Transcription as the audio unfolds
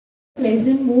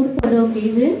Pleasant mood for the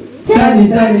occasion. Sani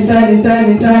sani sani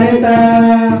sani sani sa,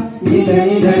 ni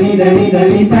dani dani dani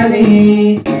dani sani.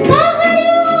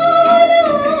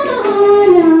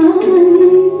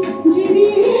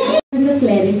 There's a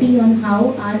clarity on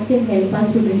how art can help our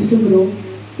students to grow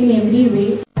in every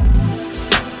way.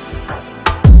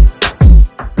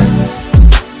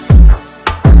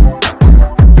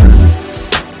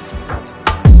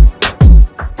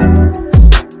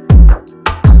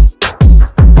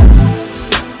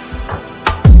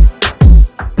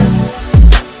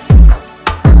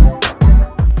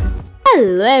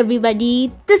 Hello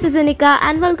everybody, this is Anika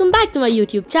and welcome back to my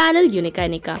YouTube channel Unica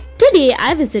Anika. Today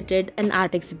I visited an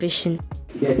art exhibition.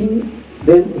 Getting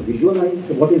them visualize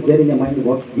what is there in their mind,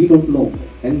 what we don't know,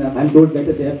 and I'm told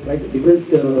that they have tried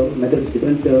different methods,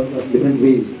 different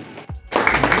ways.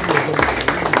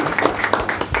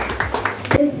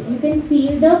 Yes, you can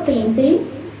feel the painting.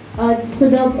 So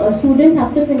the students,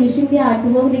 after finishing their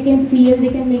artwork, they can feel, they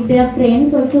can make their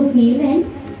friends also feel and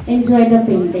enjoy the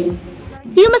painting.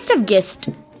 You must have guessed,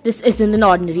 this isn't an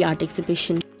ordinary art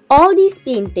exhibition. All these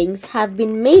paintings have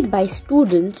been made by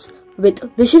students with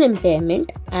vision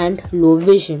impairment and low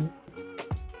vision.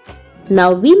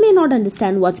 Now we may not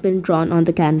understand what's been drawn on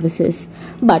the canvases,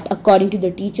 but according to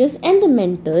the teachers and the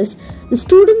mentors, the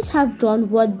students have drawn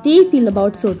what they feel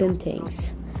about certain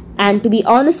things. And to be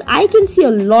honest, I can see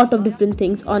a lot of different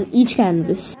things on each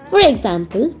canvas. For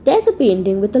example, there's a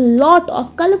painting with a lot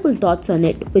of colorful dots on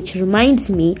it, which reminds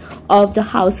me of the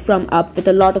house from Up with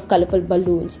a lot of colorful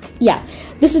balloons. Yeah,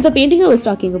 this is the painting I was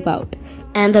talking about.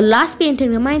 And the last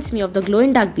painting reminds me of the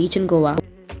glow-in-dark beach in Goa.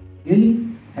 Really,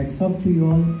 hats off to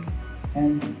you all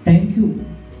and thank you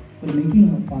for making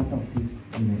a part of this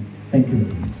event. Thank you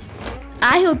very much.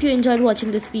 I hope you enjoyed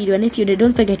watching this video, and if you did,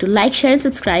 don't forget to like, share and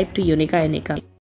subscribe to Unica Anika.